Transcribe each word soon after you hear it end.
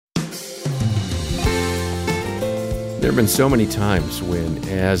There have been so many times when,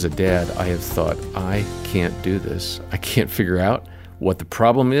 as a dad, I have thought, I can't do this. I can't figure out what the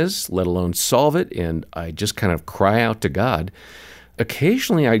problem is, let alone solve it, and I just kind of cry out to God.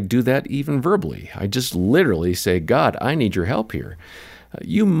 Occasionally, I do that even verbally. I just literally say, God, I need your help here.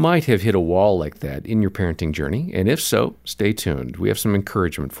 You might have hit a wall like that in your parenting journey, and if so, stay tuned. We have some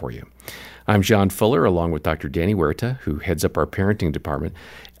encouragement for you. I'm John Fuller, along with Dr. Danny Huerta, who heads up our parenting department.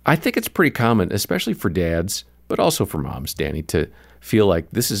 I think it's pretty common, especially for dads, but also for moms, Danny, to feel like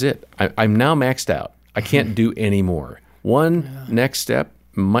this is it. I'm now maxed out. I can't do any more. Next step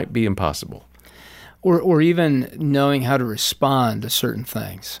might be impossible. Or even knowing how to respond to certain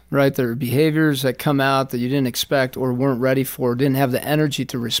things, right? There are behaviors that come out that you didn't expect or weren't ready for, didn't have the energy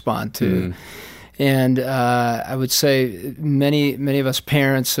to respond to. And I would say many of us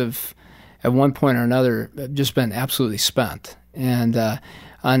parents have, at one point or another, just been absolutely spent. And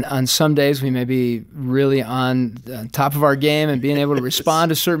on some days, we may be really on top of our game and being able to respond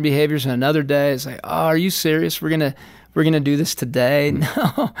to certain behaviors. And another day, it's like, oh, are you serious? We're gonna do this today?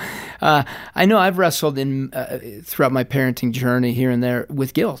 No. I know I've wrestled throughout my parenting journey here and there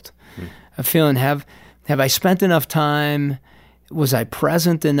with guilt. A feeling, have I spent enough time? Was I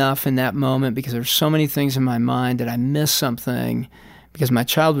present enough in that moment? Because there's so many things in my mind that I missed something because my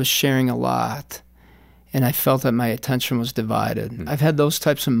child was sharing a lot. And I felt that my attention was divided. I've had those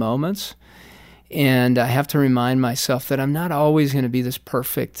types of moments, and I have to remind myself that I'm not always going to be this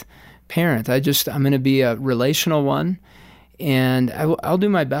perfect parent. I'm going to be a relational one, and I'll do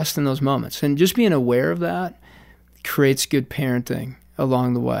my best in those moments. And just being aware of that creates good parenting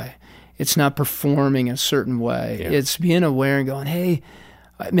along the way. It's not performing a certain way. Yeah. It's being aware and going, hey,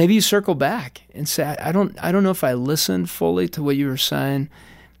 maybe you circle back and say, I don't know if I listened fully to what you were saying.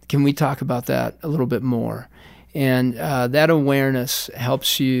 Can we talk about that a little bit more? And that awareness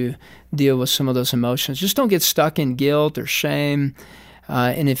helps you deal with some of those emotions. Just don't get stuck in guilt or shame.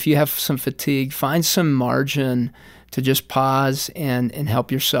 And if you have some fatigue, find some margin to just pause and help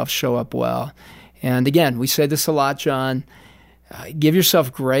yourself show up well. And again, we say this a lot, John. Give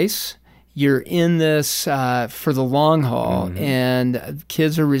yourself grace. You're in this for the long haul, and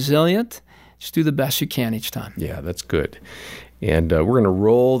kids are resilient. Just do the best you can each time. Yeah, that's good. And we're going to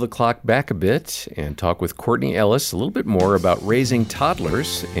roll the clock back a bit and talk with Courtney Ellis a little bit more about raising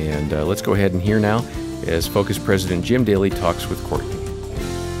toddlers. And let's go ahead and hear now as Focus President Jim Daly talks with Courtney.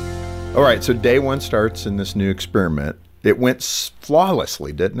 All right, so day one starts in this new experiment. It went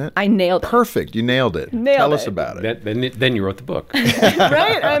flawlessly, didn't it? I nailed it. Perfect. You nailed it. Tell us about it. Then you wrote the book.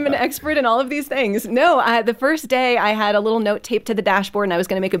 Right? I'm an expert in all of these things. No, the first day I had a little note taped to the dashboard, and I was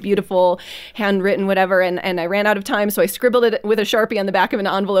going to make a beautiful handwritten whatever, and I ran out of time, so I scribbled it with a Sharpie on the back of an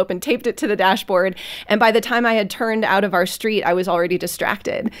envelope and taped it to the dashboard. And by the time I had turned out of our street, I was already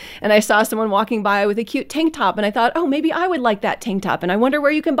distracted. And I saw someone walking by with a cute tank top, and I thought, oh, maybe I would like that tank top. And I wonder where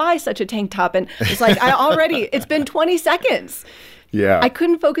you can buy such a tank top. And it's like, it's been 20 seconds. Yeah. I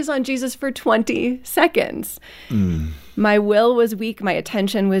couldn't focus on Jesus for 20 seconds. My will was weak. My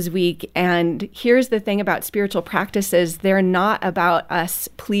attention was weak. And here's the thing about spiritual practices. They're not about us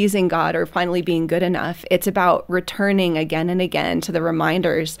pleasing God or finally being good enough. It's about returning again and again to the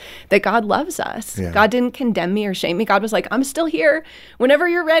reminders that God loves us. Yeah. God didn't condemn me or shame me. God was like, I'm still here. Whenever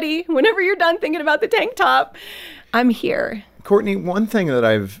you're ready, whenever you're done thinking about the tank top, I'm here. Courtney, one thing that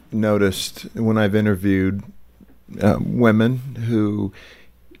I've noticed when I've interviewed women who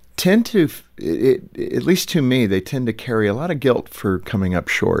tend to, at least to me, they tend to carry a lot of guilt for coming up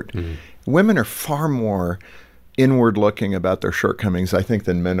short. Women are far more inward looking about their shortcomings, I think,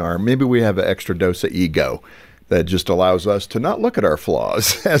 than men are. Maybe we have an extra dose of ego that just allows us to not look at our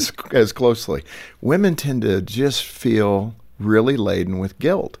flaws as closely. Women tend to just feel really laden with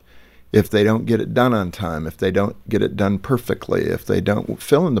guilt if they don't get it done on time, if they don't get it done perfectly, if they don't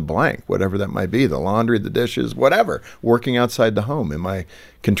fill in the blank, whatever that might be, the laundry, the dishes, whatever, working outside the home. Am I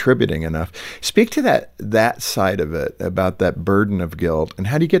contributing enough? Speak to that side of it, about that burden of guilt, and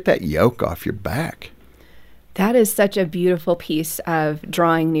how do you get that yoke off your back? That is such a beautiful piece of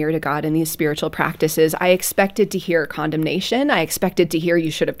drawing near to God in these spiritual practices. I expected to hear condemnation. I expected to hear you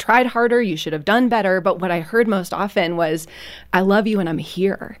should have tried harder, you should have done better. But what I heard most often was, I love you and I'm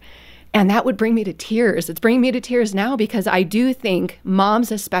here. And that would bring me to tears. It's bringing me to tears now because I do think moms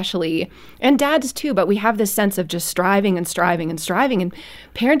especially, and dads too, but we have this sense of just striving and striving and striving. And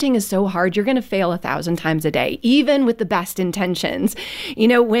parenting is so hard. You're going to fail 1,000 times a day, even with the best intentions. You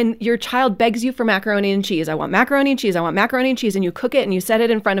know, when your child begs you for macaroni and cheese, I want macaroni and cheese, I want macaroni and cheese, and you cook it and you set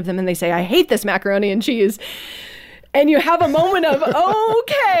it in front of them and they say, I hate this macaroni and cheese. And you have a moment of,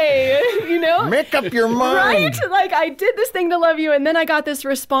 okay, Make up your mind. Right? Like, I did this thing to love you, and then I got this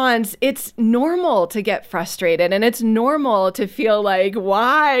response. It's normal to get frustrated, and it's normal to feel like,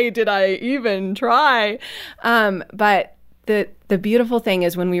 why did I even try? But the beautiful thing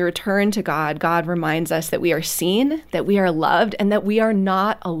is when we return to God, God reminds us that we are seen, that we are loved, and that we are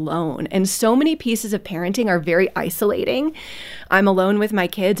not alone. And so many pieces of parenting are very isolating. I'm alone with my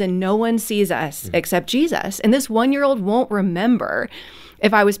kids and no one sees us except Jesus. And this 1-year-old won't remember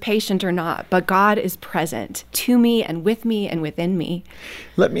if I was patient or not, but God is present to me and within me.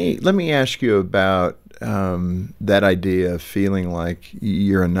 Let me ask you about that idea of feeling like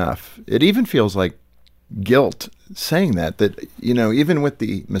you're enough. It even feels like guilt saying that even with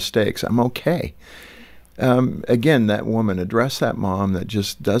the mistakes, I'm okay. Again, that woman, address that mom that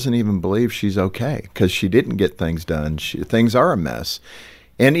just doesn't even believe she's okay because she didn't get things done. Things are a mess.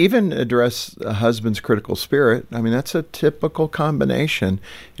 And even address a husband's critical spirit. I mean, that's a typical combination,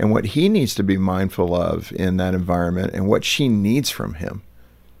 and what he needs to be mindful of in that environment and what she needs from him.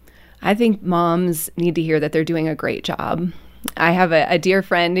 I think moms need to hear that they're doing a great job. I have a dear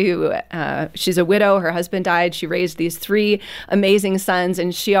friend who, she's a widow. Her husband died. She raised these 3 amazing sons.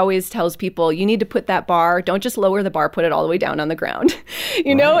 And she always tells people, you need to put that bar, don't just lower the bar, put it all the way down on the ground,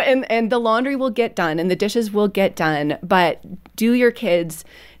 you know, and the laundry will get done and the dishes will get done. But do your kids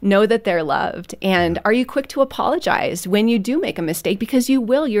know that they're loved? And are you quick to apologize when you do make a mistake? Because you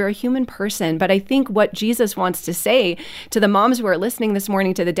will. You're a human person. But I think what Jesus wants to say to the moms who are listening this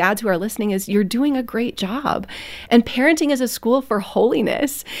morning, to the dads who are listening, is you're doing a great job. And parenting is a school for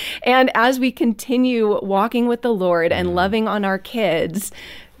holiness. And as we continue walking with the Lord and loving on our kids,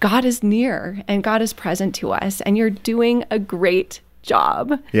 God is near and God is present to us. And you're doing a great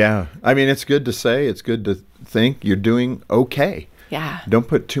job. Yeah. I mean, it's good to say, it's good to think you're doing okay. Yeah. Don't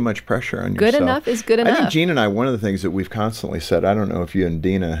put too much pressure on yourself. Good enough is good enough. I think Gene and I, one of the things that we've constantly said, I don't know if you and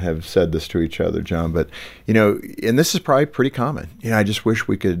Dina have said this to each other, John, but, and this is probably pretty common. I just wish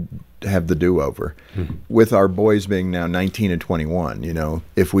we could have the do-over. With our boys being now 19 and 21,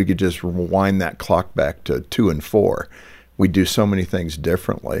 if we could just rewind that clock back to 2 and 4, we do so many things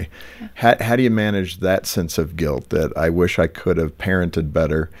differently. How do you manage that sense of guilt that I wish I could have parented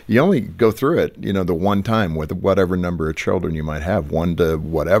better? You only go through it, the one time with whatever number of children you might have, 1 to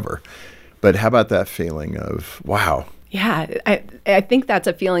whatever. But how about that feeling of, wow. Yeah, I think that's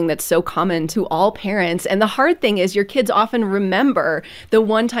a feeling that's so common to all parents. And the hard thing is your kids often remember the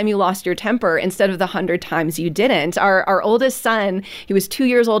one time you lost your temper instead of the 100 times you didn't. Our oldest son, he was 2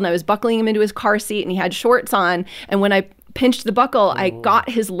 years old and I was buckling him into his car seat and he had shorts on. And when I pinched the buckle, I got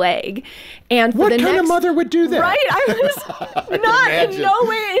his leg. And for what kind of mother would do that? Right? I was not in no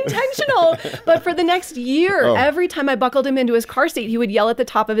way intentional. But for the next year, every time I buckled him into his car seat, he would yell at the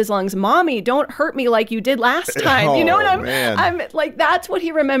top of his lungs, "Mommy, don't hurt me like you did last time." And I'm like, that's what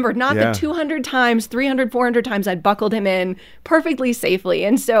he remembered, not the 200 times, 300, 400 times I'd buckled him in perfectly safely.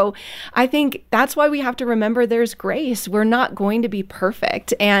 And so I think that's why we have to remember there's grace. We're not going to be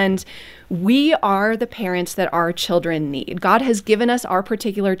perfect. And we are the parents that our children need. God has given us our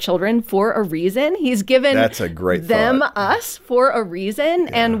particular children for a reason. He's given us for a reason. Yeah.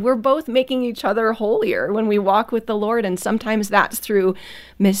 And we're both making each other holier when we walk with the Lord. And sometimes that's through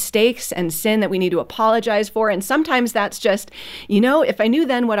mistakes and sin that we need to apologize for. And sometimes that's just, if I knew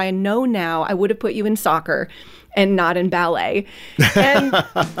then what I know now, I would have put you in soccer and not in ballet. And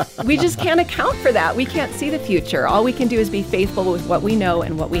we just can't account for that. We can't see the future. All we can do is be faithful with what we know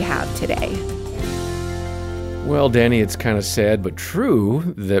and what we have today. Well, Danny, it's kind of sad but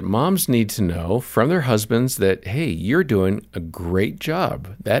true that moms need to know from their husbands that, hey, you're doing a great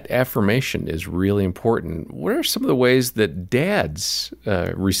job. That affirmation is really important. What are some of the ways that dads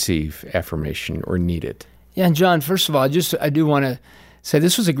receive affirmation or need it? Yeah, and John, first of all, I do want to say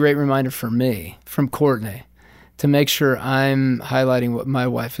this was a great reminder for me from Courtney to make sure I'm highlighting what my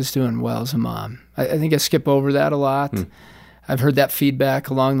wife is doing well as a mom. I think I skip over that a lot. I've heard that feedback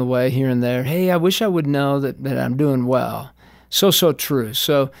along the way here and there. Hey, I wish I would know that I'm doing well. So true.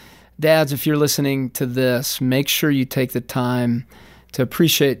 So dads, if you're listening to this, make sure you take the time to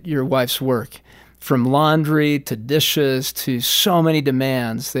appreciate your wife's work. From laundry to dishes to so many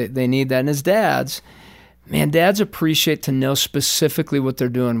demands, they need that. And as dads, dads appreciate to know specifically what they're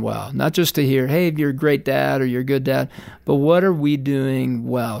doing well. Not just to hear, hey, you're a great dad or you're a good dad, but what are we doing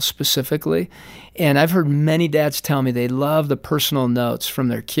well specifically? And I've heard many dads tell me they love the personal notes from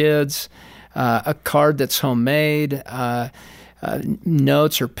their kids, a card that's homemade,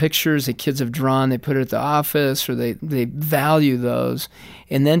 notes or pictures that kids have drawn, they put it at the office, or they value those.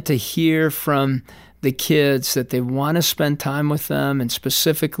 And then to hear from the kids that they want to spend time with them, and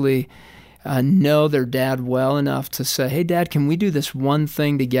specifically know their dad well enough to say, hey, Dad, can we do this one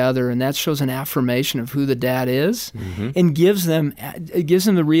thing together? And that shows an affirmation of who the dad is and gives them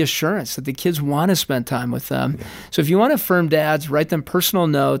the reassurance that the kids want to spend time with them. Yeah. So if you want to affirm dads, write them personal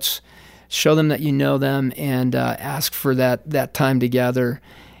notes, show them that you know them, and ask for that time together.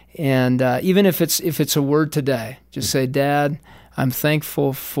 And even if it's a word today, just say, Dad, I'm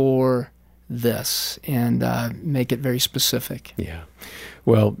thankful for this, and make it very specific. Yeah.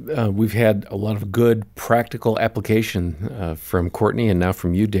 Well, we've had a lot of good practical application from Courtney and now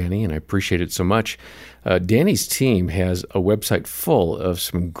from you, Danny, and I appreciate it so much. Danny's team has a website full of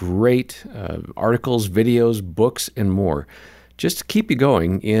some great articles, videos, books, and more, just to keep you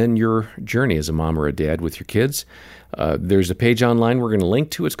going in your journey as a mom or a dad with your kids. There's a page online we're going to link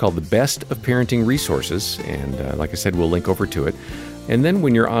to. It's called The Best of Parenting Resources, and like I said, we'll link over to it. And then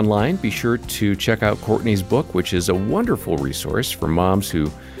when you're online, be sure to check out Courtney's book, which is a wonderful resource for moms who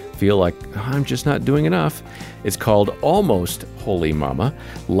feel like, I'm just not doing enough. It's called Almost Holy Mama,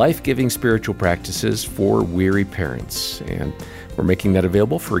 Life-Giving Spiritual Practices for Weary Parents. And we're making that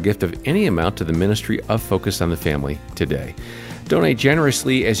available for a gift of any amount to the Ministry of Focus on the Family today. Donate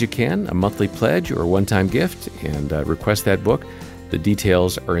generously as you can, a monthly pledge or a one-time gift, and request that book. The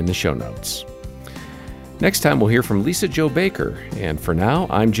details are in the show notes. Next time, we'll hear from Lisa Jo Baker. And for now,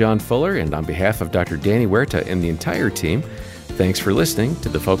 I'm John Fuller, and on behalf of Dr. Danny Huerta and the entire team, thanks for listening to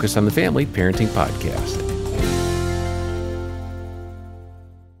the Focus on the Family Parenting Podcast.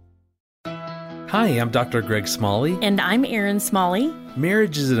 Hi, I'm Dr. Greg Smalley. And I'm Erin Smalley.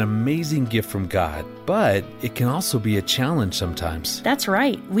 Marriage is an amazing gift from God, but it can also be a challenge sometimes. That's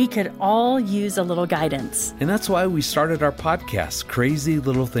right. We could all use a little guidance. And that's why we started our podcast, Crazy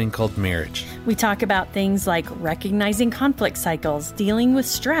Little Thing Called Marriage. We talk about things like recognizing conflict cycles, dealing with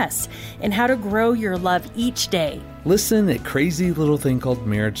stress, and how to grow your love each day. Listen at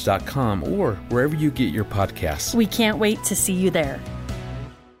crazylittlethingcalledmarriage.com or wherever you get your podcasts. We can't wait to see you there.